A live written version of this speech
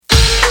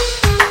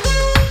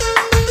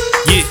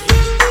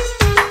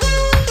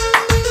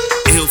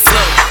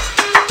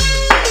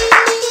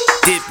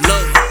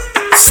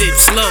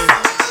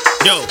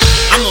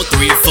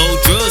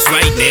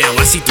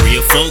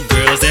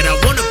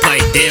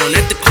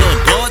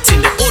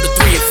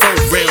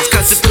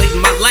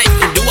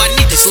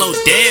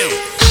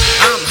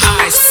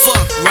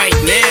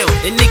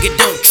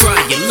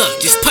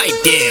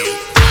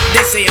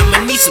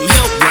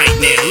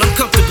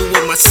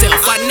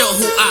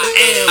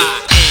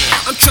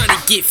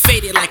get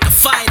faded like a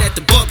fight at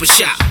the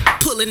barbershop.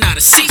 Pulling out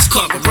a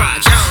 6-car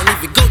garage. I don't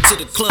even go to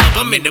the club,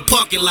 I'm in the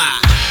parking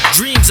lot.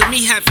 Dreams of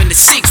me having a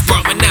 6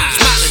 promenade.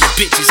 Smiling at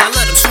bitches, I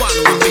let them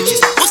swallowing bitches.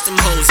 What's them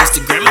hoes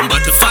Instagram? I'm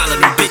about to follow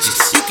them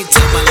bitches. You can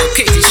tell by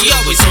location, she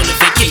always on a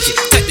vacation.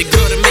 Type the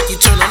girl to make you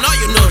turn on all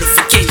your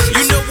notifications.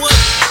 You know what?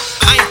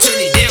 I ain't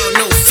turning down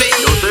no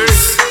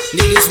face.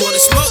 Niggas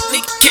wanna smoke,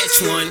 nigga, catch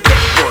one.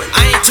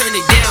 I ain't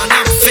turning down,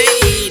 I'm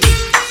faded.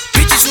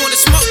 Bitches wanna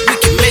smoke, we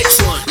can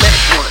match one.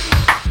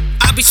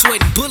 I be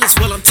sweating bullets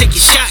while I'm taking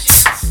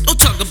shots. Don't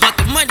talk about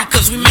the money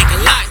cause we make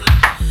a lot.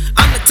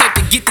 I'm the type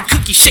to get the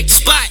cookie, shake the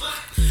spot.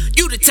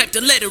 You the type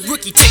to let a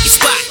rookie take a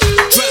spot.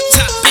 Drop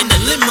top in the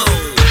limo,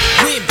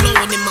 wind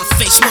blowing in my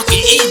face, smoking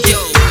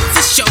Indo.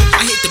 For sure,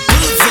 I hit the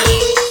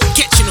boulevard,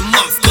 catching them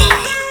off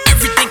guard.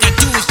 Everything I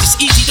do is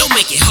just easy, don't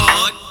make it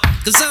hard.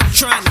 Cause I'm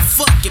trying to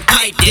fuck your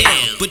pipe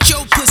down, but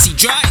your pussy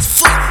dry as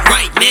fuck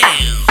right now.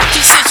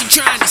 She said she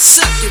trying to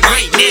suck it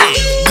right now.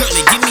 Girl,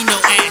 it give me no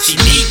ass, she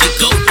need to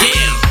go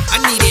down. I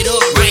need it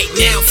all right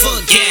now for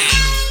a gal.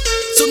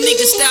 So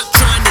niggas stop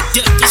trying to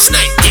duck this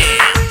night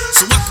down,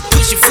 so I can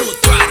push it full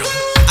throttle.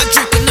 I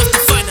drink enough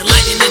to find a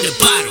lighting in the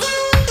bottle.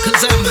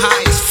 Cause I'm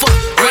high as fuck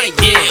right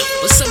now,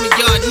 but some of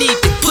y'all need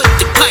to put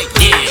the pipe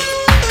down.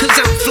 Cause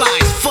I'm fly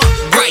as fuck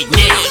right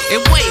now,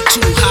 and way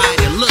too high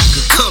to look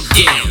could come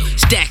down.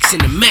 Stacks in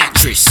the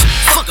mattress,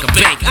 fuck a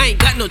bank, I ain't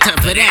got no time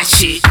for that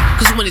shit.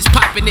 Cause when it's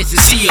poppin', it's a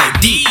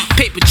COD.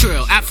 Paper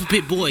trail,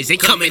 alphabet boys, they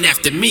coming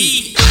after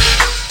me.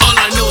 All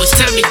I know is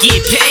time to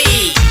get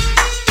paid.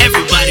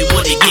 Everybody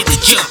wanna get the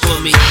jump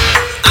on me.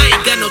 I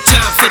ain't got no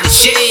time for the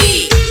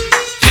shade.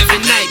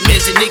 Having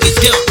nightmares and niggas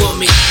dump on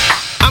me.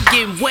 I'm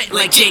getting wet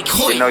like Jake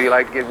Hoyt. You know you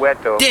like to get wet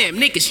though. Damn,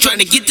 niggas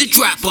tryna get the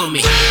drop on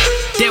me.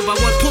 Damn, by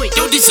what point,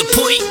 don't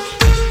disappoint.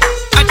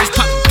 I just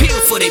pop a pill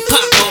before they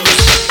pop on me.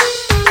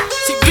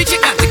 See, bitch, I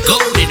got the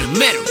gold and the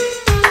metal.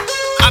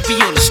 I be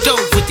on the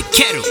stove with the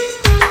kettle.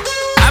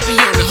 I be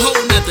on a whole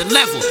nother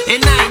level,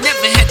 and I ain't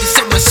never had to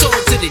sell my soul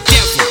to the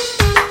devil.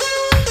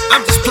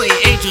 I'm just playing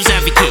angel's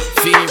advocate.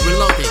 Fear and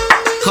loathing,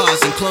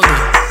 cars and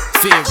clothing.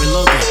 Fear and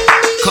loathing,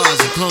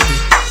 cars and clothing.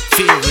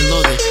 Fear and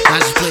loathing,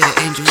 I just play the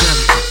angel's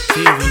advocate.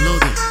 Fear and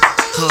loathing,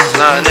 cars and clothing.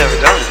 No, I never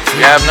done it.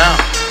 You have now.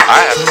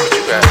 I have.